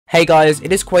Hey guys,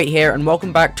 it is Quate here and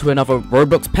welcome back to another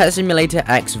Roblox Pet Simulator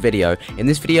X video. In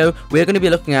this video, we're going to be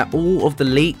looking at all of the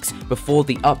leaks before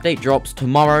the update drops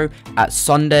tomorrow at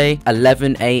Sunday,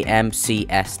 11 AM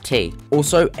CST.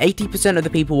 Also, 80% of the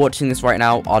people watching this right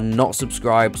now are not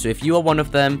subscribed, so if you are one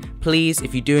of them, please,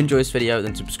 if you do enjoy this video,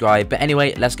 then subscribe. But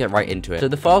anyway, let's get right into it. So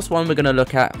the first one we're going to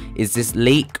look at is this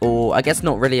leak, or I guess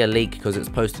not really a leak because it's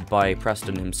posted by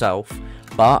Preston himself,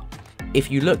 but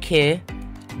if you look here,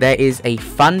 there is a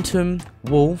phantom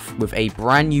wolf with a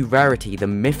brand new rarity, the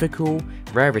mythical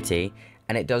rarity,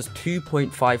 and it does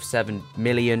 2.57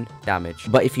 million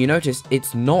damage. But if you notice,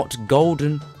 it's not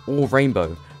golden or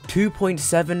rainbow.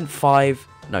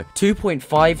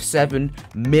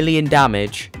 2.57 million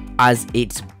damage as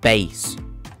its base.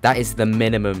 That is the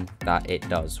minimum that it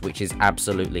does, which is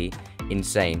absolutely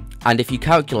insane. And if you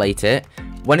calculate it,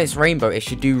 when it's rainbow, it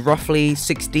should do roughly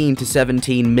 16 to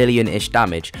 17 million-ish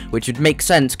damage, which would make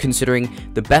sense considering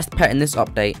the best pet in this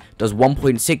update does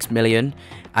 1.6 million,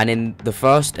 and in the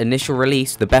first initial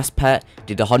release, the best pet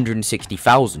did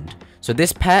 160,000. So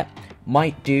this pet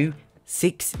might do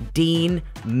 16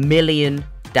 million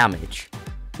damage,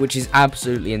 which is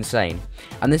absolutely insane.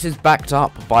 And this is backed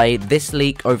up by this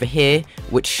leak over here,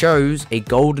 which shows a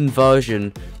golden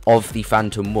version of the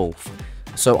phantom wolf.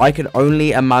 So I can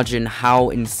only imagine how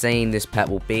insane this pet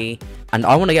will be, and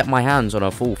I want to get my hands on a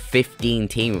full 15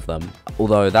 team of them,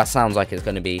 although that sounds like it's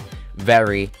going to be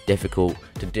very difficult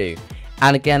to do.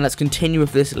 And again, let's continue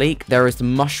with this leak. There is the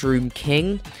Mushroom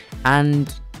King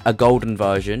and a golden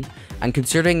version, and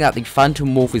considering that the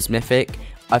Phantom Wolf is mythic,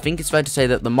 I think it's fair to say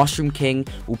that the Mushroom King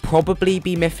will probably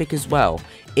be mythic as well.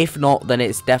 If not, then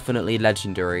it's definitely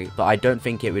legendary, but I don't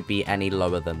think it would be any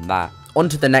lower than that. On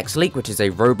to the next leak, which is a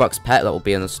Robux pet that will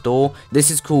be in the store.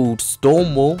 This is called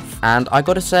Storm Wolf, and I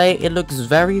gotta say, it looks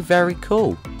very, very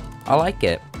cool. I like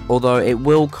it. Although it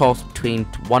will cost between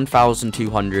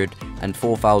 1,200 and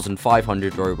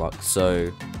 4,500 Robux, so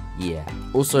yeah.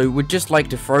 Also, would just like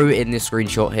to throw in this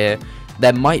screenshot here.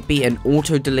 There might be an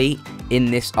auto delete in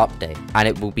this update, and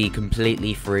it will be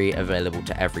completely free, available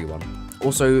to everyone.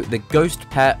 Also, the ghost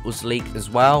pet was leaked as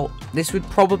well. This would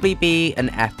probably be an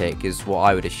epic, is what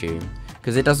I would assume,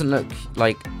 because it doesn't look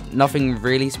like, nothing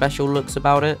really special looks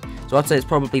about it. So I'd say it's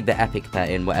probably the epic pet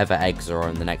in whatever eggs are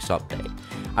on the next update.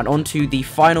 And on to the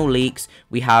final leaks,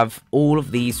 we have all of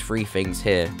these three things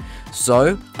here.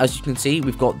 So, as you can see,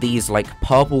 we've got these like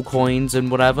purple coins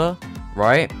and whatever,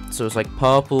 right? So it's like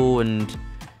purple and,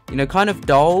 you know, kind of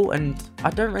dull, and I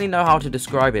don't really know how to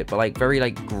describe it, but like very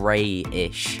like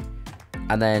grey-ish.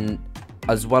 And then,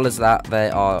 as well as that,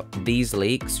 there are these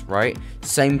leaks, right?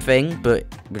 Same thing, but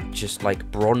with just like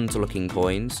bronze-looking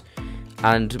coins.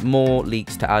 And more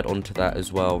leaks to add onto that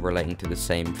as well, relating to the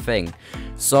same thing.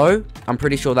 So, I'm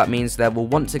pretty sure that means there will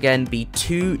once again be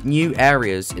 2 new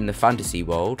areas in the fantasy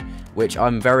world, which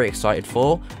I'm very excited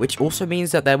for, which also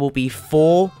means that there will be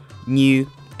 4 new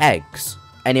eggs.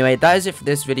 Anyway, that is it for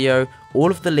this video.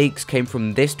 All of the leaks came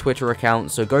from this Twitter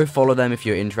account, so go follow them if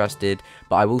you're interested,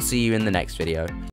 but I will see you in the next video.